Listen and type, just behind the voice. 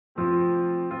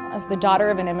As the daughter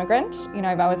of an immigrant,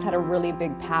 I've always had a really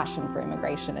big passion for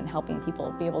immigration and helping people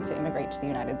be able to immigrate to the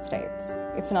United States.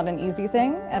 It's not an easy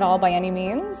thing at all by any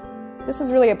means. This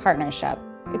is really a partnership.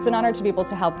 It's an honor to be able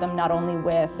to help them not only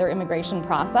with their immigration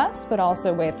process, but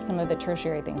also with some of the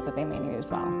tertiary things that they may need as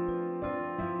well.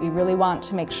 We really want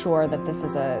to make sure that this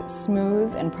is a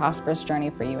smooth and prosperous journey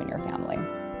for you and your family.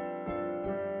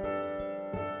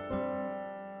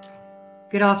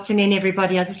 Good afternoon,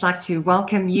 everybody. I'd just like to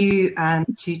welcome you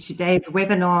to today's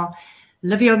webinar,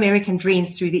 Live Your American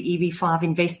Dreams Through the EB-5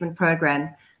 Investment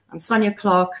Program. I'm Sonja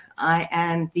Clarke. I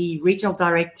am the Regional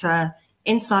Director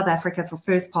in South Africa for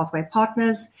FirstPathway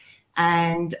Partners,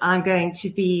 and I'm going to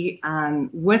be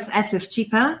with Asif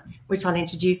Chhipa, which I'll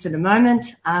introduce in a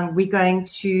moment. We're going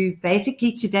to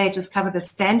basically today just cover the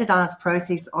standardized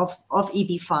process of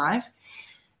EB-5,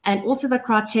 and also the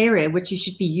criteria which you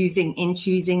should be using in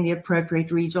choosing the appropriate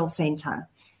regional center.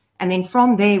 And then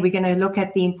from there, we're going to look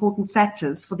at the important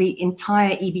factors for the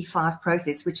entire EB-5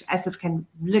 process, which Asif can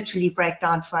literally break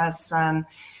down for us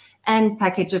and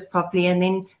package it properly. And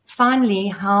then finally,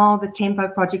 how the Tempo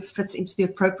projects fits into the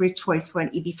appropriate choice for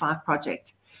an EB-5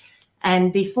 project.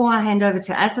 And before I hand over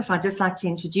to Asif, I'd just like to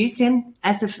introduce him.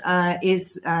 Asif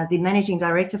is the Managing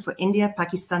Director for India,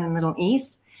 Pakistan, and Middle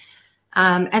East.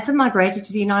 Asif migrated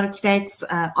to the United States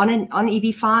on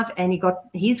EB-5, and he got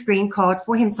his green card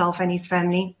for himself and his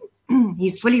family.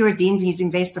 He's fully redeemed his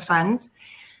investor funds,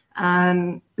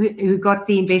 who got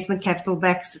the investment capital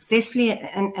back successfully.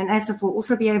 And Asif will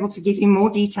also be able to give you more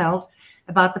details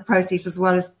about the process as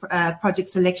well as project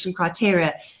selection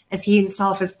criteria, as he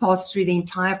himself has passed through the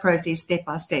entire process step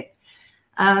by step.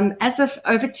 Asif,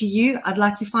 over to you. I'd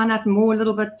like to find out more a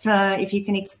little bit, if you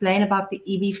can explain about the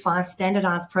EB-5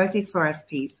 standardized process for us,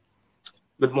 please.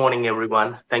 Good morning,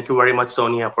 everyone. Thank you very much,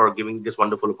 Sonja, for giving this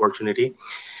wonderful opportunity.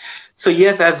 So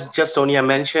yes, as just Sonja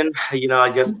mentioned,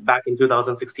 I just back in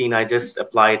 2016, I just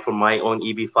applied for my own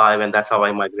EB-5, and that's how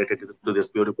I migrated to this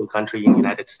beautiful country in the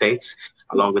United States,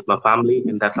 along with my family,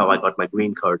 and that's how I got my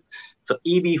green card. So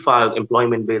EB-5,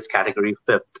 employment-based category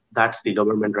 5th, that's the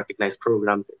government-recognized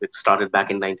program. It started back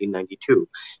in 1992,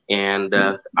 and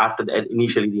after that,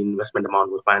 initially the investment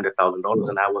amount was $500,000,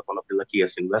 and I was one of the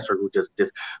luckiest investors who just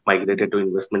migrated to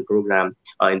investment program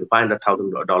in the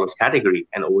 $500,000 category.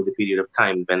 And over the period of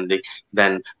time, when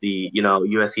then the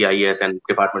USCIS and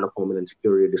Department of Homeland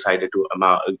Security decided to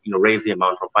raise the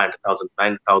amount from $500,000 to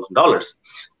 $9,000.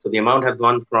 So the amount has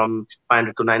gone from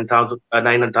 $500,000 to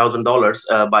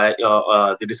 $900,000 by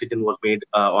the decision was made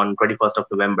on 21st of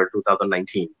November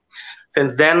 2019.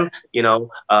 Since then, the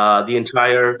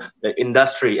entire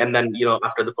industry, and then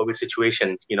after the COVID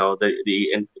situation,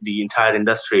 the entire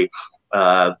industry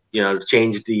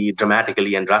changed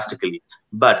dramatically and drastically.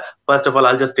 But first of all,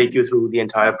 I'll just take you through the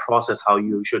entire process, how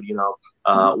you should,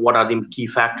 what are the key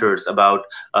factors about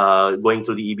going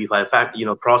through the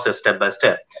EB-5 process step by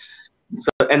step.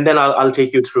 So, and then I'll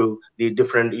take you through the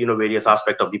different, various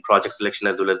aspects of the project selection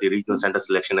as well as the regional center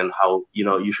selection, and how,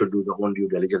 you should do the own due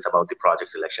diligence about the project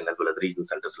selection as well as regional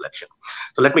center selection.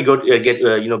 So let me go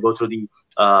go through the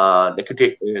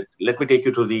let me take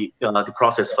you through the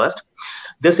process first.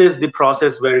 This is the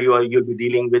process where you'll be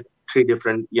dealing with three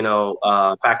different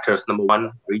factors. Number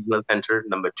one, regional center.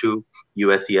 Number two,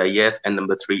 USCIS, and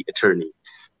number three, attorney.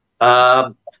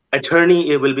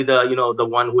 Attorney will be the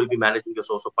one who will be managing your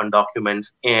source of fund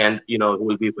documents, and who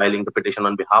will be filing the petition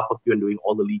on behalf of you and doing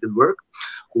all the legal work.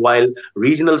 While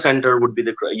regional center would be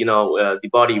the the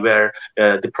body where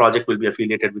the project will be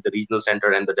affiliated with the regional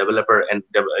center, and the developer and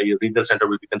regional center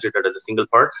will be considered as a single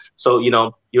part. So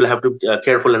you'll have to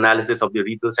careful analysis of the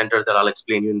regional center that I'll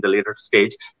explain you in the later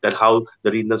stage, that how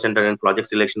the regional center and project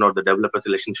selection or the developer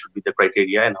selection should be the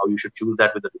criteria, and how you should choose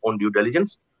that with your own due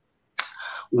diligence.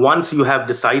 Once you have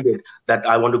decided that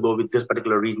I want to go with this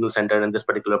particular regional center and this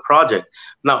particular project,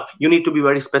 now you need to be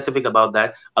very specific about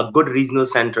that. A good regional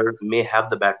center may have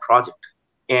the bad project,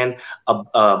 and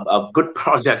a good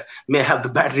project may have the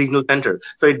bad regional center.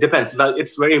 So it depends. Now,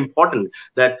 it's very important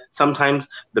that sometimes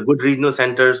the good regional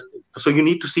centers, so you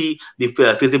need to see the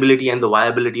feasibility and the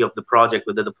viability of the project,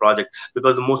 whether the project,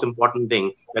 because the most important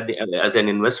thing that as an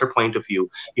investor point of view,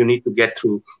 you need to get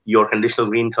through your conditional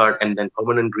green card and then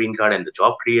permanent green card and the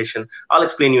job creation. I'll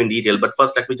explain you in detail, but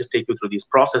first let me just take you through this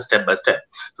process step by step.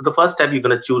 So the first step, you're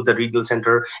going to choose the regional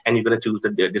center, and you're going to choose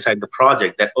decide the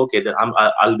project that, okay, that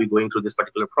I'll be going through this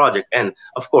particular project. And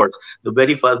of course, the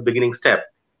very first beginning step,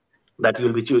 that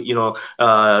you'll be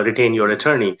retain your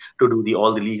attorney to do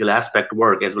all the legal aspect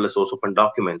work as well as source of fund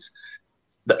documents.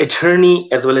 The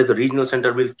attorney as well as the regional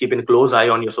center will keep a close eye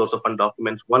on your source of fund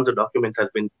documents. Once the documents has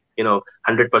been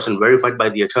 100% verified by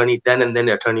the attorney, then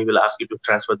the attorney will ask you to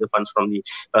transfer the funds from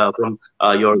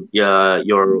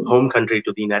your home country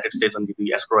to the United States on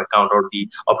the escrow account or the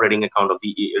operating account of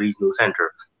the regional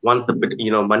center. Once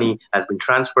the money has been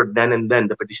transferred, then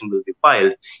the petition will be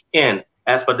filed. And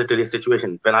as per the today's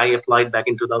situation, when I applied back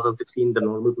in 2016, the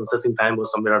normal processing time was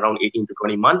somewhere around 18 to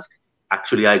 20 months.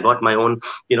 Actually, I got my own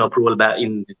approval back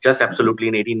in just absolutely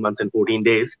in 18 months and 14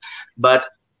 days. But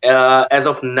as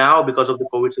of now, because of the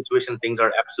COVID situation, things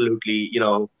are absolutely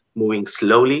moving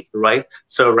slowly, right?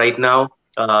 So right now,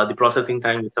 the processing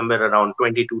time is somewhere around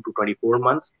 22 to 24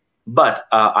 months. But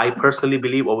I personally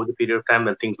believe over the period of time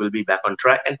when things will be back on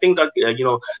track, and things are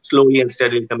slowly and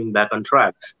steadily coming back on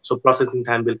track. So processing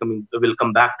time will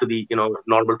come back to the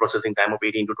normal processing time of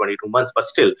 18 to 22 months. But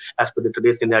still, as per the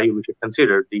today's scenario, we should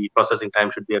consider the processing time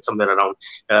should be at somewhere around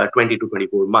 20 to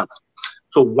 24 months.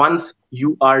 So once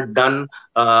you are done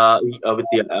with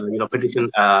the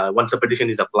petition, once the petition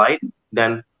is applied,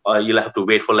 then you'll have to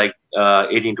wait for like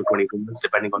 18 to 22 months,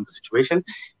 depending on the situation.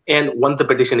 And once the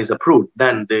petition is approved,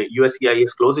 then the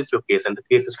USCIS closes your case and the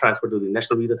case is transferred to the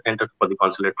National Visa Center for the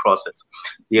consulate process.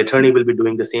 The attorney will be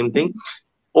doing the same thing.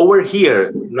 Over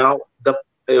here, now,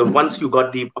 once you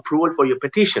got the approval for your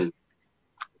petition,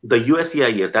 the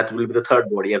USCIS, that will be the third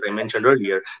body, as I mentioned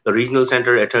earlier, the regional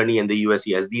center, attorney, and the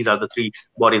USCIS. These are the three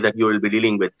bodies that you will be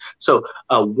dealing with. So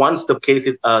once the case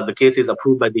is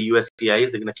approved by the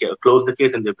USCIS, they're going to close the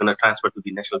case and they're going to transfer to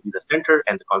the National Visa Center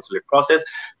and the consulate process.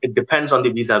 It depends on the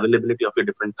visa availability of your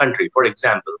different country. For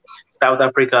example, South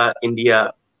Africa,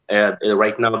 India,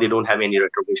 right now they don't have any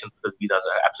retrogression because visas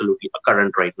are absolutely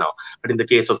current right now. But in the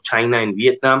case of China and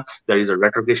Vietnam, there is a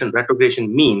retrogression.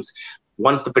 Retrogression means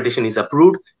once the petition is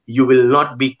approved, you will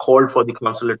not be called for the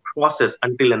consulate process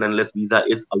until and unless visa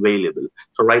is available.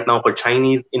 So right now for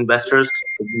Chinese investors,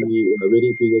 the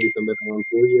waiting period is somewhere around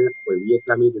 4 years. For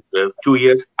Vietnamese, it's 2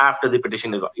 years after the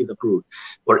petition is approved.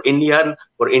 For India,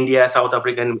 South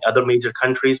Africa, and other major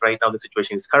countries, right now the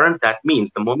situation is current. That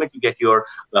means the moment you get your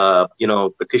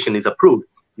petition is approved,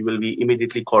 you will be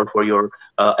immediately called for your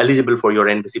eligible for your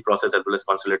embassy process as well as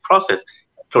consulate process.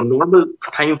 So normal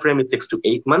time frame is 6 to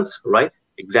 8 months, right?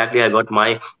 Exactly, I got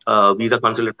my visa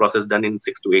consulate process done in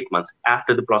 6 to 8 months.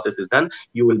 After the process is done,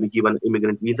 you will be given an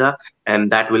immigrant visa, and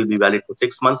that will be valid for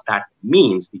 6 months. That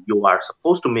means you are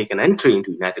supposed to make an entry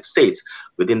into the United States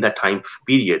within that time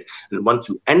period. And once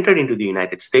you enter into the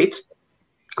United States,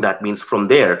 that means from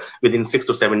there, within 6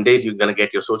 to 7 days, you're going to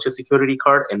get your social security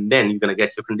card, and then you're going to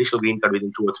get your conditional green card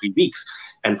within 2 or 3 weeks.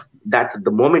 And that's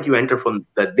the moment you enter from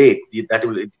that date,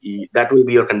 that will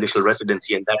be your conditional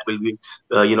residency, and that will be,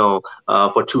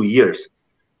 for 2 years.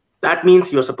 That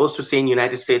means you're supposed to stay in the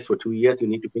United States for 2 years. You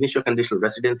need to finish your conditional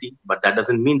residency, but that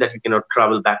doesn't mean that you cannot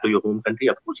travel back to your home country.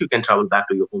 Of course, you can travel back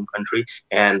to your home country,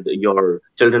 and your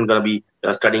children gonna be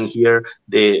studying here.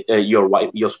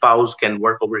 Your spouse can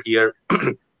work over here,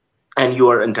 and you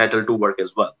are entitled to work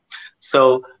as well.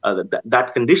 So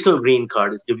that conditional green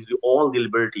card gives you all the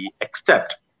liberty,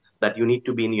 except that you need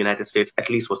to be in the United States at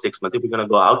least for 6 months. If you're going to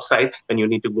go outside, then you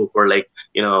need to go for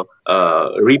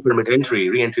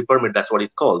re-entry permit, that's what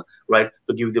it's called, right?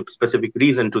 To give the specific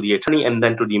reason to the attorney and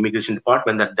then to the immigration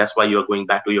department that's why you're going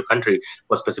back to your country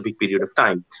for a specific period of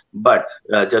time. But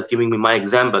just giving me my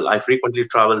example, I frequently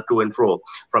travel to and fro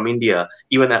from India,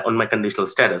 even on my conditional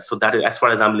status. So that is, as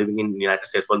far as I'm living in the United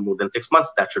States for more than 6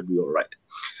 months, that should be all right.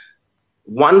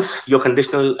 Once your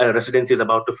conditional residency is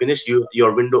about to finish,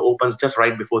 your window opens just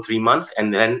right before 3 months,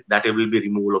 and then that will be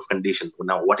removal of condition.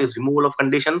 Now, what is removal of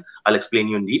condition? I'll explain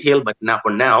you in detail, but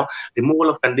for now, removal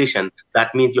of condition,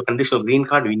 that means your conditional green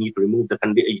card, we need to remove the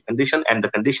condition, and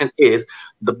the condition is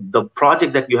the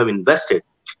project that you have invested,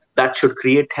 that should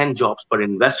create 10 jobs per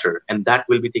investor, and that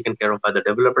will be taken care of by the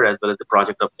developer as well as the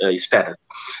project of status.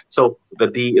 So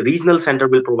the regional center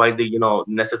will provide the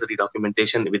necessary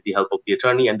documentation with the help of the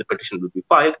attorney, and the petition will be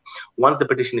filed. Once the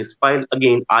petition is filed,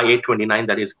 again I-829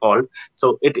 that is called.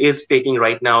 So it is taking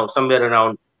right now somewhere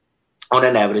around, on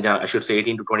an average, I should say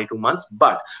 18 to 22 months.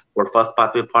 But for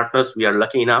FirstPathway Partners, we are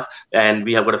lucky enough, and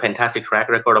we have got a fantastic track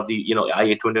record of the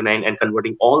I-829 and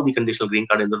converting all the conditional green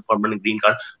card into the permanent green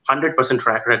card, 100%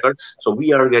 track record. So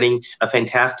we are getting a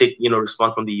fantastic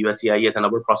response from the USCIS, and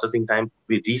our processing time,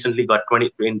 we recently got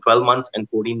 12 months and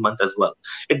 14 months as well.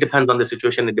 It depends on the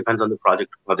situation. It depends on the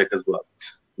project as well.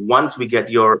 Once we get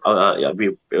your,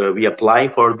 we apply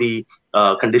for the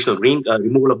conditional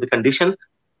removal of the condition,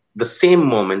 the same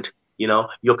moment,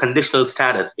 your conditional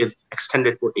status is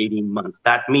extended for 18 months.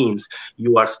 That means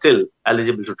you are still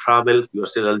eligible to travel, you are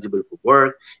still eligible for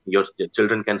work, your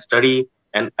children can study,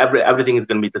 and everything is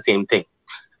going to be the same thing.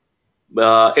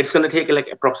 It's going to take like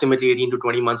approximately 18 to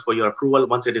 20 months for your approval.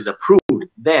 Once it is approved,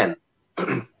 then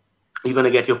you're going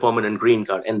to get your permanent green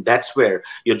card. And that's where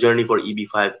your journey for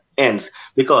EB-5 ends,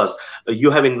 because you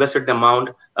have invested the amount.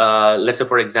 Let's say,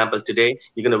 for example, today,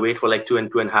 you're going to wait for like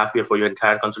 2.5 years for your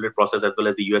entire consulate process as well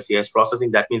as the USCIS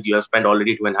processing. That means you have spent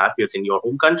already 2.5 years in your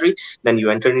home country. Then you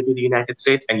enter into the United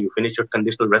States and you finish your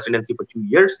conditional residency for 2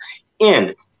 years.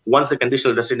 And once the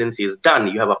conditional residency is done,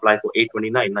 you have applied for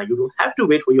 829. Now, you don't have to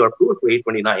wait for your approval for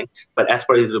 829, but as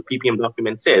far as the PPM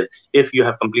document says, if you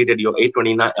have completed your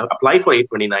 829, applied for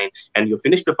 829, and you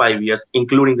finished the 5 years,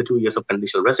 including the 2 years of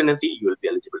conditional residency, you will be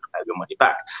eligible to have your money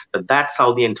back. So that's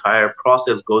how the entire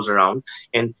process goes around.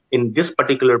 And in this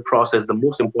particular process, the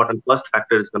most important first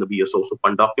factor is going to be your source of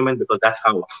fund document, because that's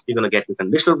how you're going to get your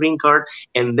conditional green card.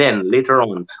 And then later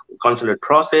on, consulate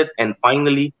process, and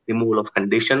finally, removal of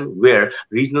condition, where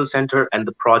regional center and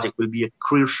the project will be a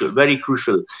crucial, very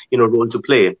crucial, role to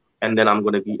play. And then I'm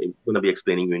going to be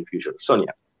explaining you in future.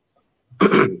 Sonja.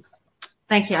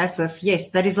 Thank you, Asif. Yes,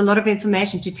 that is a lot of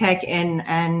information to take in,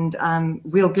 and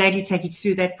we'll gladly take you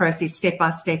through that process step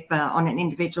by step on an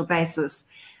individual basis.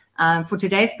 For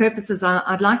today's purposes,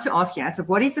 I'd like to ask you, Asif,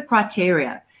 what is the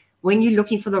criteria when you're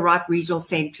looking for the right regional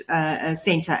center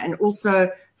and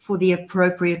also for the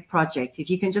appropriate project? If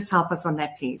you can just help us on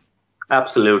that, please.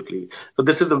 Absolutely. So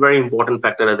this is a very important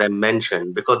factor, as I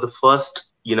mentioned, because the first,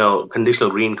 conditional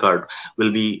green card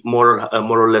will be more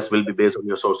or less will be based on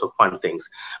your source of fund things.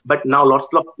 But now lots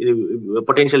of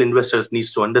potential investors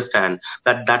needs to understand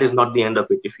that that is not the end of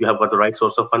it. If you have got the right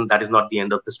source of fund, that is not the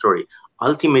end of the story.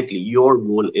 Ultimately, your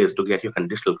goal is to get your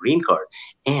conditional green card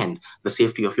and the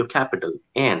safety of your capital.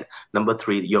 And number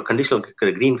 3, your conditional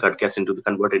green card gets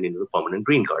converted into the permanent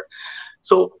green card.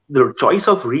 So the choice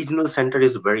of regional center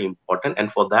is very important,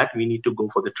 and for that we need to go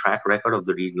for the track record of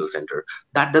the regional center.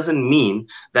 That doesn't mean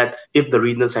that if the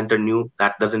regional center new,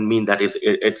 that doesn't mean that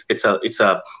it's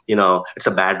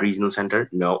a bad regional center.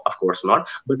 No, of course not.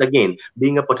 But again,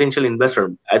 being a potential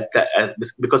investor,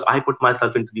 because I put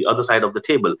myself into the other side of the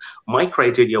table, my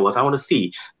criteria was I want to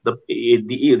see the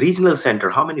regional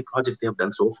center, how many projects they have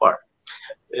done so far.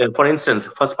 For instance,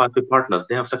 FirstPathway Partners,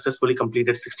 they have successfully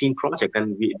completed 16 projects,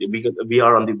 and we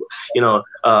are on the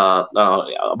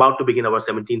about to begin our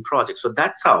 17th project. So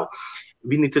that's how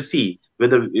we need to see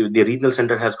whether the regional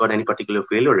center has got any particular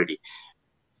failure.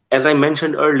 As I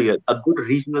mentioned earlier, a good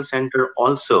regional center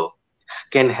also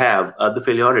can have the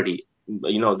failure.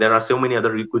 There are so many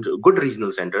other good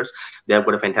regional centers. They have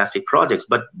got a fantastic projects,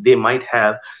 but they might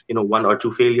have 1 or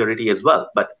 2 failure as well.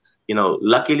 But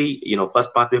luckily,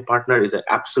 FirstPathway Partner is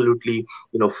absolutely,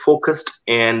 focused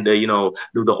and, do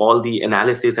all the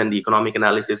analysis and the economic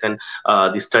analysis and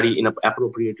the study in an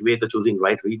appropriate way to choosing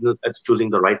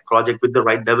the right project with the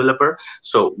right developer.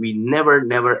 So we never,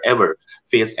 ever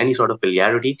faced any sort of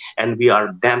failure, and we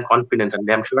are damn confident and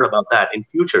damn sure about that in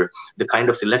future. The kind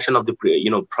of selection of the,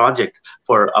 project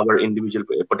for our individual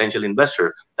potential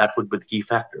investor, that would be the key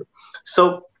factor.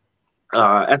 So,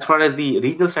 as far as the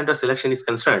regional center selection is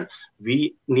concerned,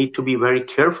 we need to be very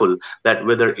careful that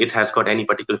whether it has got any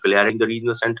particular failure in the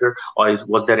regional center, or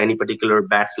was there any particular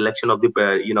bad selection of the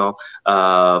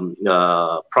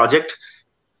project.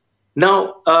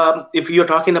 Now, if you're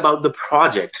talking about the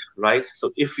project, right?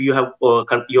 So if you have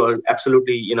you're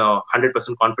absolutely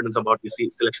 100% confidence about your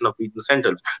selection of regional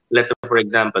centers. Let's say, for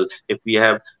example, if we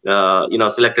have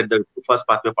selected the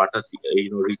FirstPathway Partners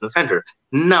regional center.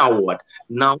 Now what?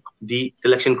 Now the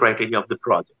selection criteria of the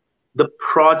project. The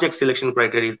project selection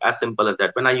criteria is as simple as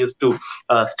that. When I used to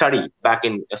study back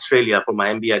in Australia for my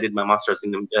MBA, I did my master's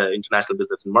in international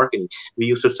business and marketing. We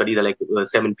used to study the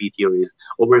 7P theories.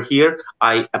 Over here,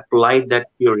 I applied that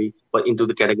theory but into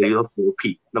the category of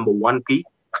 4P. Number 1P,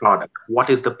 product. What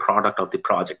is the product of the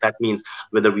project? That means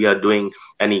whether we are doing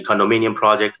any condominium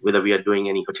project, whether we are doing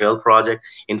any hotel project,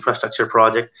 infrastructure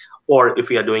project, or if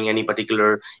we are doing any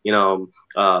particular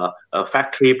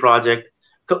factory project.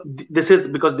 So this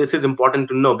is important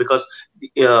to know, because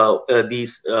your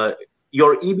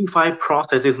EB-5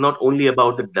 process is not only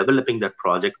about developing that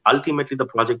project. Ultimately, the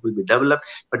project will be developed,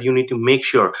 but you need to make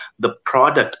sure the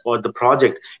product or the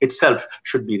project itself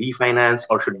should be refinanced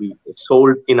or should be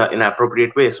sold in an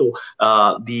appropriate way. So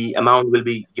the amount will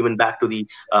be given back to the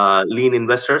lien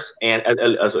investors, and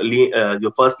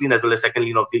your first lien as well as second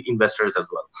lien of the investors as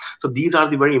well. So these are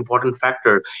the very important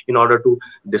factor in order to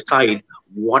decide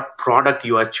what product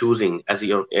you are choosing as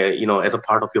your as a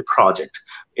part of your project.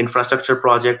 Infrastructure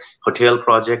project, hotel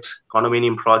projects,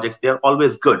 condominium projects, they are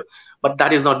always good, but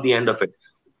that is not the end of it.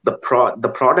 The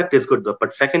product is good,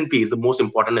 but second P is the most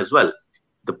important as well.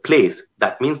 the place,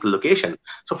 that means the location.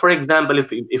 So for example,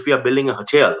 if we are building a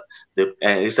hotel,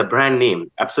 it's a brand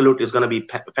name, absolutely is going to be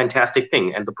fantastic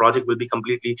thing, and the project will be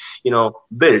completely,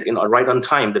 built right on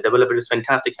time. The developer is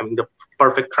fantastic, having the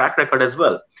perfect track record as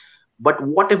well. But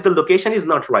what if the location is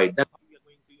not right? Then how we are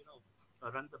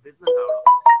going to, run the business out of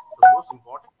it? The most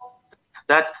important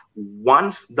that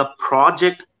once the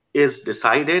project is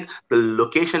decided, the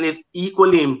location is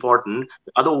equally important.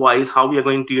 Otherwise, how we are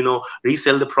going to,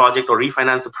 resell the project or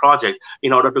refinance the project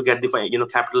in order to get the,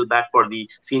 capital back for the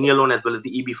senior loan as well as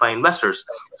the EB-5 investors.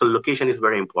 So location is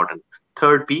very important.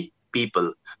 Third P,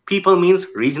 people. People means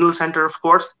regional center, of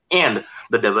course, and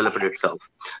the developer itself.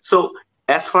 So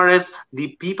as far as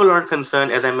the people are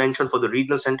concerned, as I mentioned, for the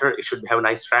regional center, it should have a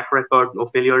nice track record, no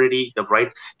failurity, the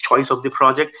right choice of the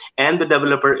project, and the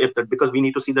developer, because we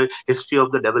need to see the history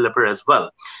of the developer as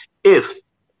well. If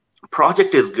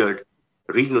project is good,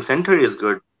 regional center is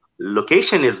good,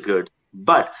 location is good,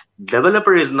 but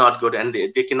developer is not good, and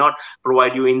they cannot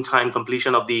provide you in time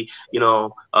completion of the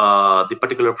the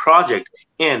particular project,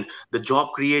 and the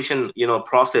job creation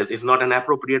process is not an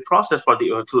appropriate process for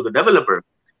the through the developer,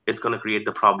 it's going to create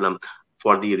the problem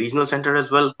for the regional center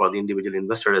as well, for the individual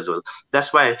investor as well.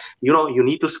 That's why you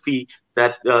need to see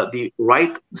that the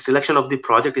right selection of the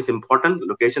project is important,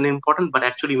 location is important, but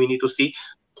actually we need to see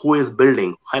who is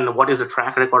building and what is the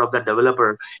track record of that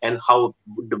developer and how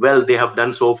well they have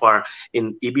done so far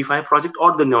in EB-5 project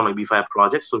or the non-EB-5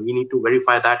 project. So we need to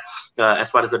verify that as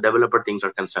far as the developer things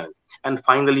are concerned. And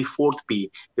finally, fourth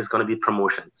P is going to be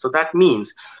promotion. So that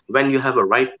means when you have a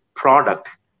right product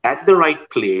at the right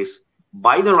place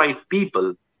by the right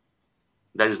people,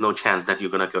 there is no chance that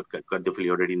you're going to get the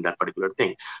failure in that particular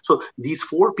thing. So these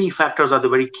 4 P factors are the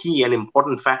very key and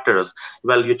important factors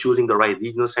while you're choosing the right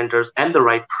regional centers and the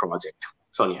right project.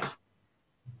 Sonja.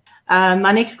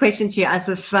 My next question to you,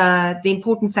 Asif, the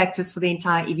important factors for the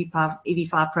entire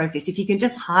EB-5 process. If you can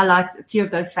just highlight a few of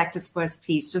those factors for us,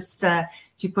 please, just to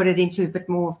put it into a bit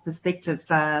more perspective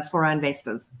for our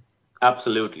investors.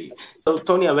 Absolutely. So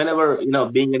Sonja, whenever,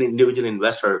 being an individual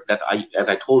investor, as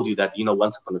I told you that,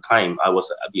 once upon a time, I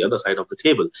was at the other side of the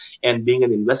table, and being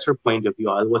an investor point of view,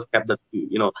 I always kept that,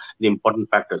 the important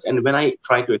factors. And when I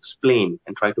try to explain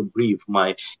and try to brief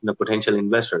my, potential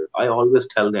investor, I always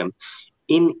tell them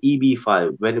in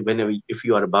EB-5, if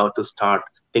you are about to start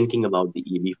thinking about the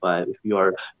EB-5, if you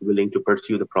are willing to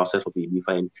pursue the process of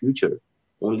EB-5 in future,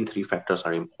 only 3 factors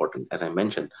are important. As I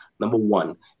mentioned, number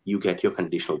 1, you get your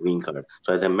conditional green card.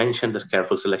 So as I mentioned, the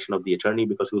careful selection of the attorney,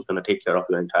 because who's going to take care of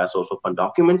your entire source of fund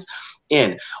documents.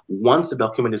 And once the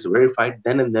document is verified,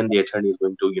 then the attorney is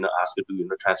going to ask you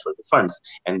to transfer the funds.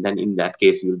 And then in that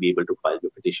case, you'll be able to file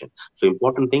your petition. So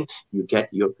important thing, you get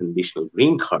your conditional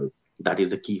green card. That is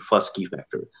the first key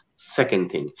factor.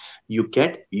 Second thing, you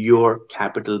get your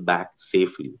capital back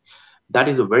safely. That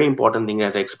is a very important thing,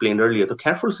 as I explained earlier. The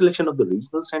careful selection of the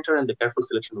regional center and the careful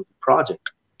selection of the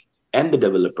project and the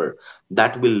developer,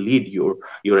 that will lead your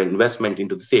investment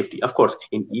into the safety. Of course,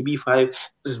 in EB-5,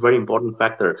 this is a very important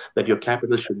factor that your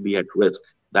capital should be at risk.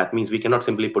 That means we cannot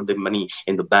simply put the money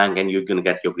in the bank and you're going to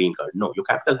get your green card. No, your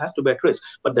capital has to be at risk,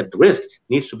 but that risk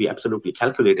needs to be absolutely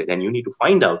calculated, and you need to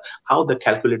find out how the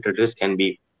calculated risk can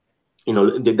be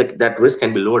that risk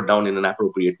can be lowered down in an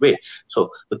appropriate way. So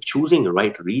the choosing the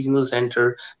right regional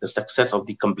center, the success of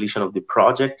the completion of the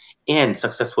project, and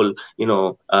successful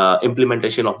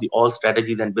implementation of the all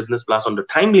strategies and business plans on the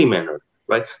timely manner,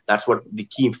 right? That's what the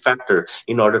key factor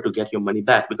in order to get your money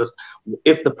back. Because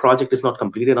if the project is not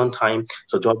completed on time,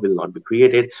 so job will not be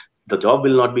created. The job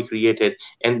will not be created,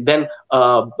 and then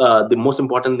the most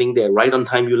important thing there, right on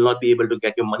time, you will not be able to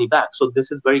get your money back. So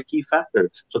this is very key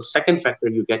factor. So the second factor,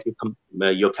 you get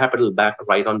your capital back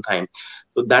right on time.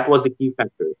 So that was the key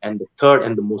factor. And the third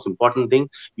and the most important thing,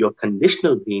 your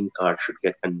conditional green card should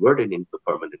get converted into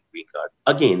permanent green card.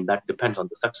 Again, that depends on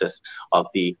the success of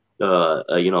the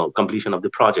completion of the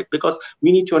project, because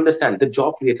we need to understand the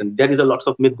job creation. There is a lot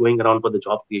of myth going around for the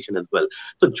job creation as well.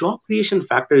 So job creation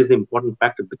factor is the important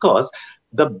factor, because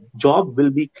the job will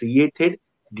be created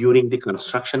during the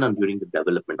construction and during the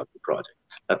development of the project.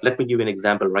 Let me give you an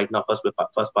example. Right now,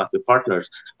 FirstPathway Partners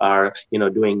are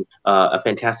doing a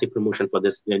fantastic promotion for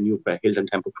this new Hilton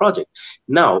Temple project.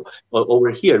 Now,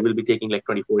 over here, we'll be taking like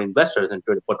 24 investors, and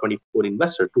for 24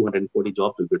 investors, 240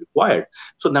 jobs will be required.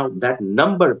 So now that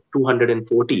number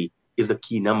 240 is the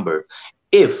key number.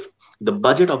 If the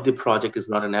budget of the project is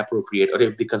not an appropriate, or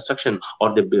if the construction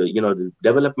or the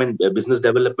development, business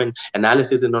development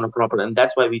analysis is not a proper, and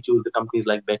that's why we choose the companies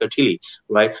like Baker Tilly,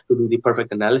 right, to do the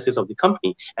perfect analysis of the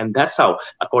company. And that's how,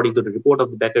 according to the report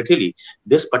of the Baker Tilly,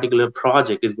 this particular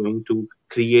project is going to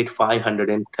create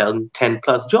 510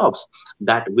 plus jobs.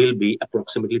 That will be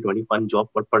approximately 21 jobs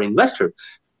per investor.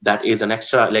 That is an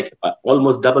extra, like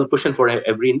almost double cushion for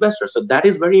every investor. So that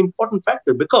is very important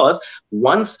factor, because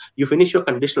once you finish your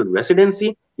conditional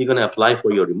residency, you're going to apply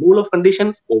for your removal of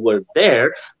conditions. Over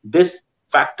there, this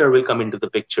factor will come into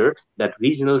the picture, that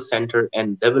regional center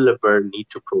and developer need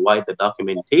to provide the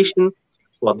documentation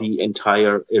for the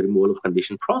entire removal of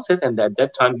condition process. And at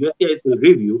that time, USCIS will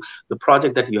review the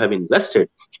project that you have invested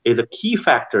is a key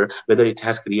factor, whether it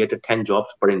has created 10 jobs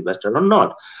per investor or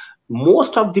not.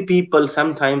 Most of the people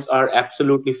sometimes are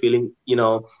absolutely feeling,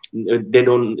 they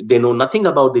know nothing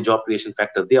about the job creation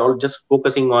factor. They are just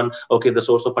focusing on, okay, the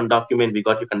source of fund document, we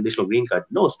got your conditional green card.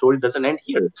 No, story doesn't end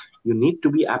here. You need to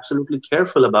be absolutely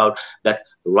careful about that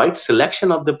right selection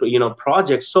of the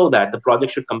project, so that the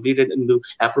project should complete it in the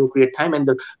appropriate time and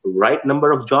the right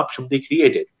number of jobs should be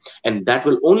created. And that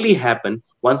will only happen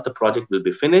once the project will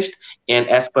be finished, and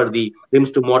as per the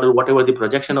RIMS 2 model, whatever the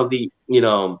projection of the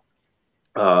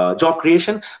job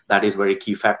creation, that is very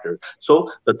key factor. So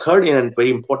the third and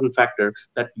very important factor,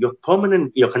 that your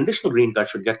conditional green card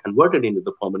should get converted into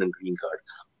the permanent green card.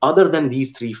 Other than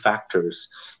these three factors,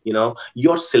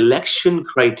 your selection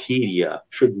criteria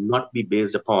should not be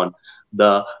based upon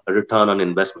the return on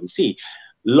investment. See,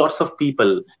 lots of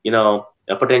people,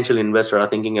 a potential investor are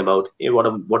thinking about, hey, what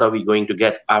are we going to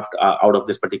get after out of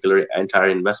this particular entire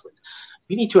investment?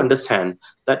 We need to understand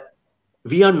that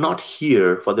we are not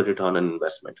here for the return on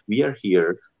investment. We are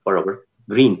here for our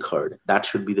green card. That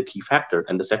should be the key factor.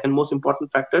 And the second most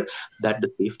important factor, that the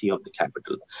safety of the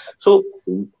capital. So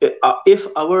if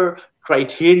our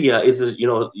criteria is,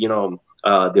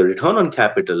 the return on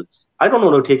capital, I don't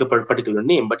want to take a particular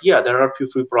name, but yeah, there are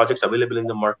few projects available in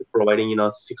the market providing,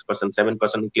 6%,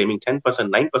 7%, claiming 10%,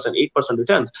 9%, 8%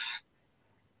 returns.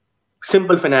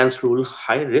 Simple finance rule,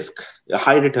 high risk,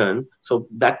 high return. So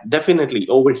that definitely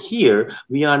over here,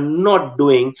 we are not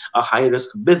doing a high risk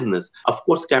business. Of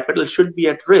course, capital should be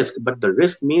at risk, but the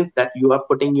risk means that you are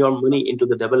putting your money into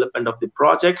the development of the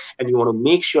project, and you want to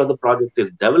make sure the project is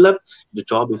developed, the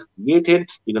job is created,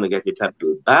 you're going to get your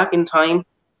capital back in time,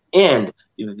 and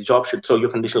the job should, so your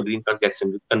conditional green card gets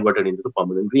converted into the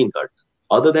permanent green card.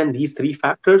 Other than these three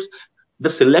factors, the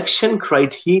selection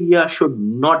criteria should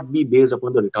not be based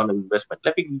upon the return on investment.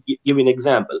 Let me give you an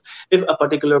example. If a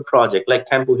particular project like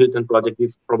Temple Hilton project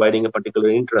is providing a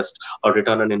particular interest or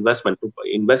return on investment to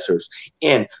investors,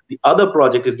 and the other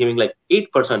project is giving like 8%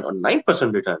 or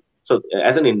 9% return. So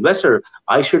as an investor,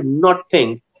 I should not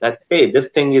think that, hey, this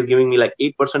thing is giving me like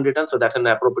 8% return, so that's an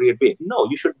appropriate way. No,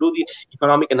 you should do the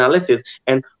economic analysis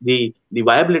and the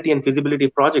viability and feasibility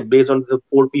project based on the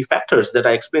 4P factors that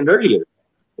I explained earlier.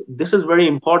 This is very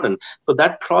important. So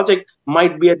that project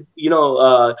might be,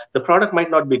 the product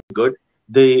might not be good,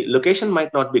 the location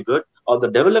might not be good, or the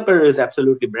developer is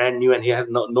absolutely brand new and he has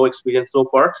no experience so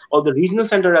far, or the regional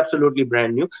center absolutely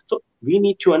brand new. So we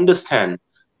need to understand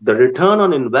the return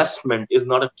on investment is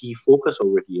not a key focus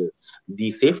over here.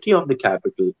 The safety of the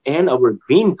capital and our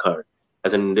green card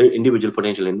as an individual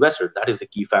potential investor, that is the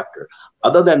key factor.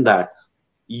 Other than that,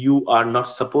 you are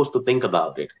not supposed to think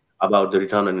about it, about the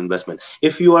return on investment.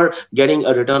 If you are getting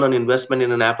a return on investment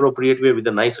in an appropriate way with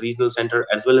a nice regional center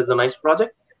as well as the nice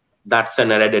project, that's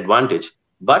an added advantage.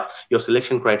 But your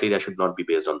selection criteria should not be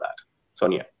based on that.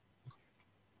 Sonja.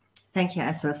 Thank you,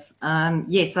 Asif.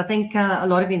 Yes, I think a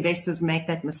lot of investors make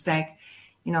that mistake.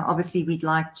 Obviously we'd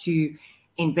like to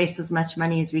invest as much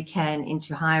money as we can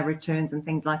into higher returns and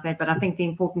things like that. But I think the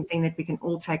important thing that we can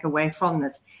all take away from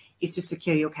this is to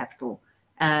secure your capital.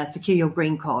 Secure your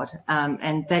green card.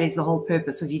 And that is the whole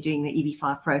purpose of you doing the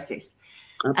EB-5 process.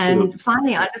 Absolutely. And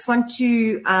finally, I just want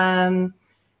to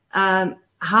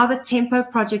how the Tempo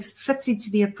projects fits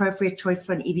into the appropriate choice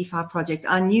for an EB-5 project.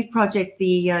 Our new project,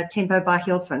 the Tempo by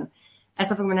Hilton.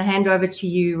 Asif, I'm going to hand over to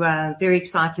you. Very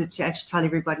excited to actually tell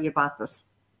everybody about this.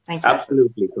 Thank you.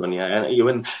 Absolutely, Sonja. And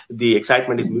even the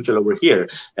excitement is mutual over here.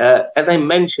 As I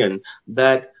mentioned,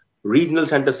 that regional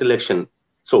center selection.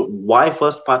 So why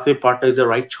FirstPathway Partners is the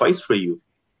right choice for you?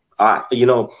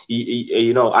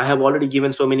 I have already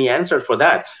given so many answers for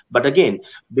that. But again,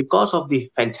 because of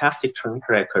the fantastic track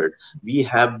record, we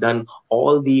have done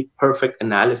all the perfect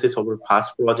analysis of our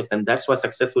past projects, and that's why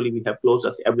successfully we have closed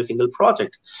us every single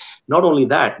project. Not only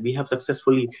that, we have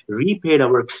successfully repaid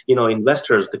our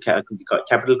investors the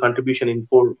capital contribution in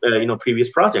 4 previous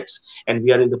projects, and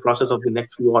we are in the process of the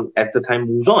next few on as the time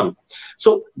moves on.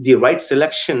 So the right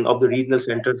selection of the regional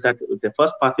centers, that the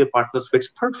FirstPathway Partners fits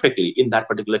perfectly in that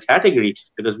particular category,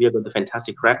 because we have got the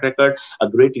fantastic track record, a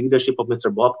great leadership of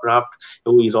Mr. Bob Kraft,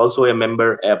 who is also a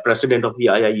member, president of the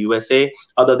IIUSA.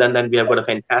 Other than that, we have got a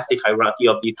fantastic hierarchy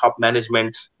of the top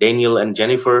management, Daniel and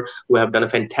Jennifer, who have done a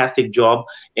fantastic job.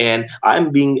 And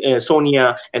I'm being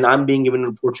Sonja, and I'm being given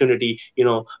an opportunity,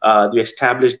 to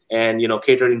establish and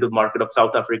cater into the market of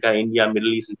South Africa, India, Middle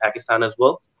East, and Pakistan as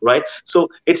well. Right. So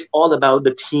it's all about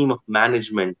the team of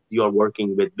management you are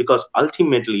working with, because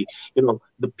ultimately,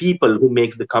 the people who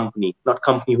makes the company, not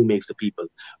company who makes the people.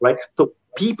 Right. So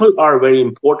people are very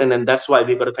important, and that's why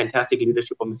we've got a fantastic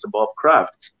leadership of Mr. Bob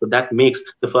Kraft. So that makes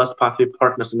the FirstPathway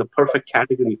Partners in the perfect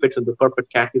category, fits in the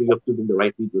perfect category of choosing the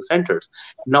right regional centers.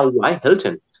 Now, why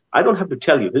Hilton? I don't have to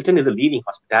tell you, Hilton is a leading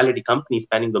hospitality company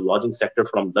spanning the lodging sector,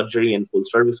 from luxury and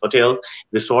full-service hotels,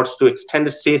 resorts to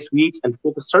extended stay suites and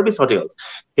focused service hotels.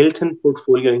 Hilton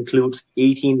portfolio includes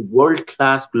 18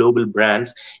 world-class global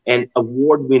brands and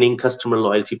award-winning customer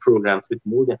loyalty programs with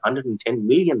more than 110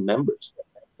 million members.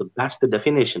 So that's the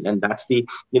definition, and that's the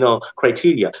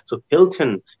criteria. So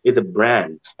Hilton is a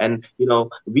brand, and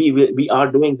we are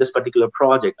doing this particular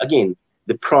project again.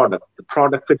 The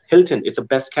product fits Hilton. It's the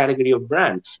best category of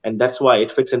brand, and that's why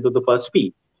it fits into the first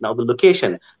P. Now the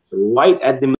location, right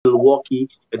at the Milwaukee,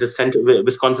 it is center,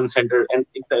 Wisconsin center, and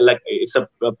it's a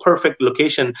perfect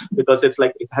location, because it's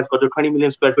like it has got a 20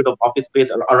 million square feet of office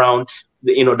space around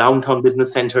the downtown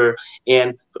business center,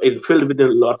 and it's filled with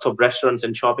lots of restaurants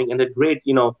and shopping, and a great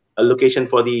a location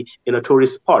for the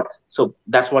tourist spot. So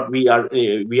that's what we are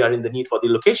in the need for the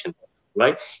location,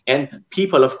 right? And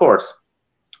people, of course.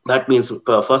 That means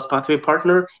FirstPathway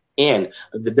Partner and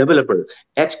the developer,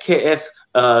 HKS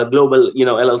Global,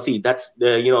 LLC. That's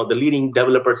the leading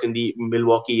developers in the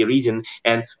Milwaukee region,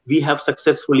 and we have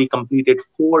successfully completed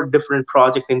 4 different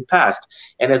projects in past.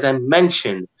 And as I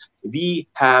mentioned, we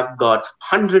have got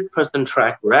 100%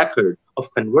 track record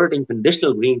of converting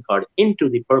conditional green card into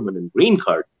the permanent green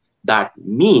card. That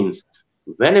means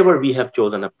whenever we have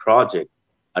chosen a project,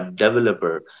 a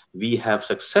developer, we have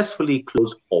successfully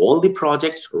closed all the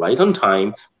projects right on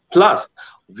time. Plus,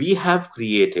 we have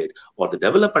created, or the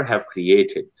developer have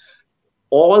created,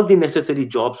 all the necessary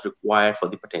jobs required for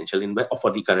the potential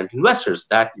for the current investors.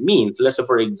 That means, let's say,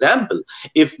 for example,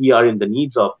 if we are in the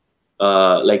needs of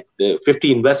the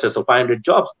 50 investors or 500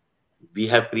 jobs, we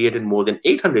have created more than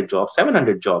 800 jobs,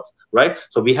 700 jobs, right?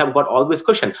 So we have got always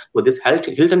cushion. With this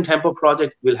Hilton Tempo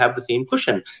project, we'll have the same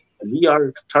cushion. We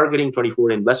are targeting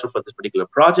 24 investors for this particular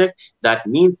project. That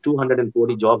means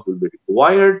 240 jobs will be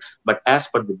required. But as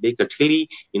per the Baker Tilly,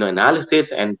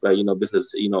 analysis and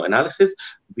business, analysis,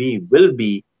 we will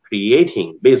be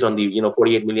creating, based on the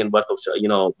 48 million worth of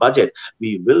budget,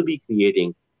 we will be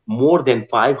creating more than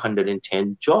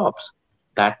 510 jobs.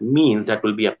 That means that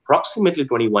will be approximately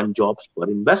 21 jobs per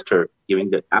investor, giving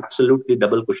the absolutely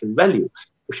double cushion value.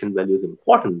 Cushion value is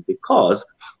important because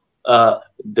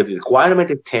the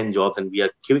requirement is 10 jobs, and we are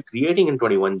creating in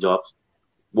 21 jobs.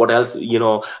 What else,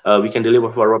 we can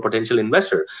deliver for our potential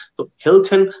investor? So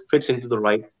Hilton fits into the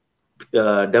right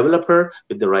developer,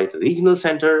 with the right regional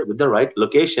center, with the right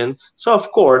location. So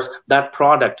of course that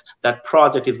project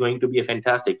is going to be a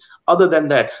fantastic. Other than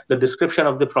that, the description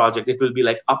of the project, it will be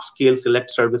like upscale select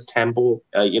service tempo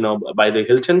by the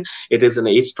Hilton. It is an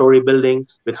 8-story building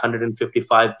with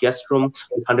 155 guest rooms,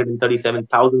 with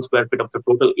 137,000 square feet of the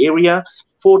total area,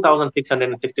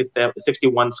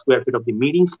 4,661 square feet of the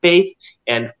meeting space,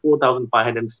 and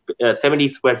 4,570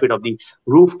 square feet of the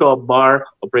rooftop bar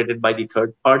operated by the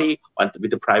third party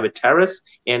with a private terrace,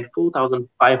 and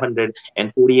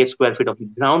 4,548 square feet of the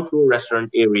ground floor restaurant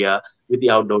area with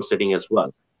the outdoor setting as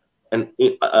well. And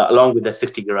along with the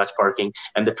 60 garage parking,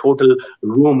 and the total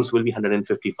rooms will be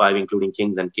 155, including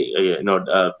kings and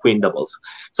queen doubles.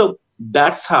 So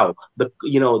that's how the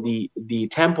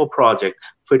Tempo project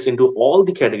fits into all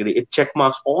the category. It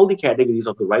checkmarks all the categories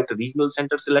of the right regional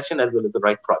center selection as well as the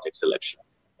right project selection.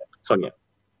 Sonja.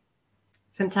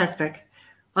 Fantastic.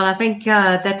 Well, I think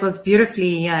that was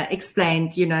beautifully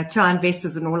explained, to our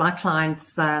investors and all our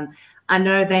clients. I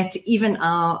know that even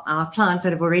our clients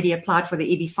that have already applied for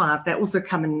the EB-5, they also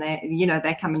come and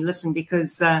they come and listen,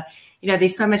 because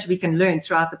there's so much we can learn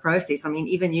throughout the process. I mean,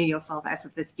 even you yourself,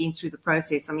 Asif, that's been through the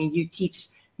process. I mean, you teach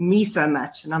me so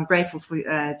much, and I'm grateful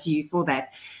to you for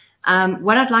that.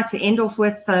 What I'd like to end off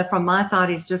with from my side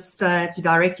is just to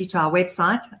direct you to our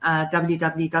website,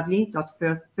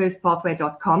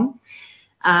 www.firstpathway.com.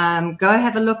 Go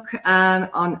have a look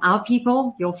on our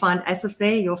people. You'll find Asif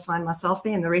there, you'll find myself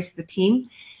there, and the rest of the team.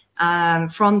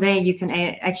 From there, you can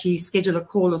actually schedule a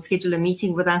call or schedule a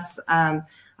meeting with us. I'd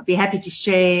be happy to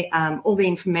share all the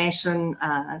information,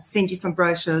 send you some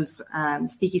brochures,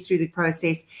 speak you through the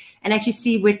process, and actually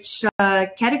see which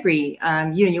category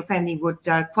you and your family would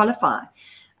qualify,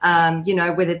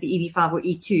 whether it be EB-5 or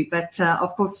E2. But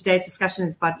of course, today's discussion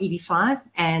is about EB-5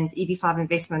 and EB-5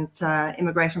 investment,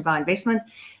 immigration by investment.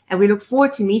 And we look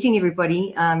forward to meeting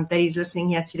everybody that is listening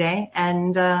here today.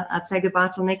 And I'd say goodbye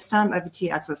till next time. Over to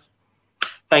you, Asif.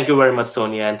 Thank you very much,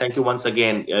 Sonja, and thank you once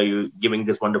again you giving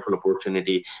this wonderful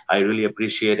opportunity. I really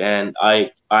appreciate, and I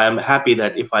am happy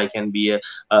that if I can be a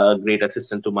great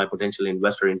assistant to my potential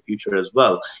investor in future as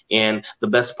well. And the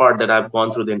best part that I've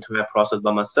gone through the entire process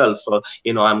by myself. So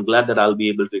I'm glad that I'll be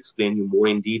able to explain you more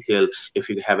in detail. If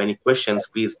you have any questions,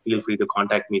 please feel free to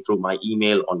contact me through my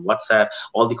email, on WhatsApp.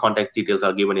 All the contact details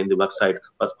are given in the website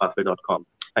firstpathway.com.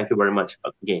 Thank you very much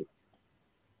again.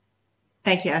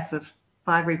 Thank you, Asif.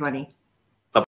 Bye, everybody.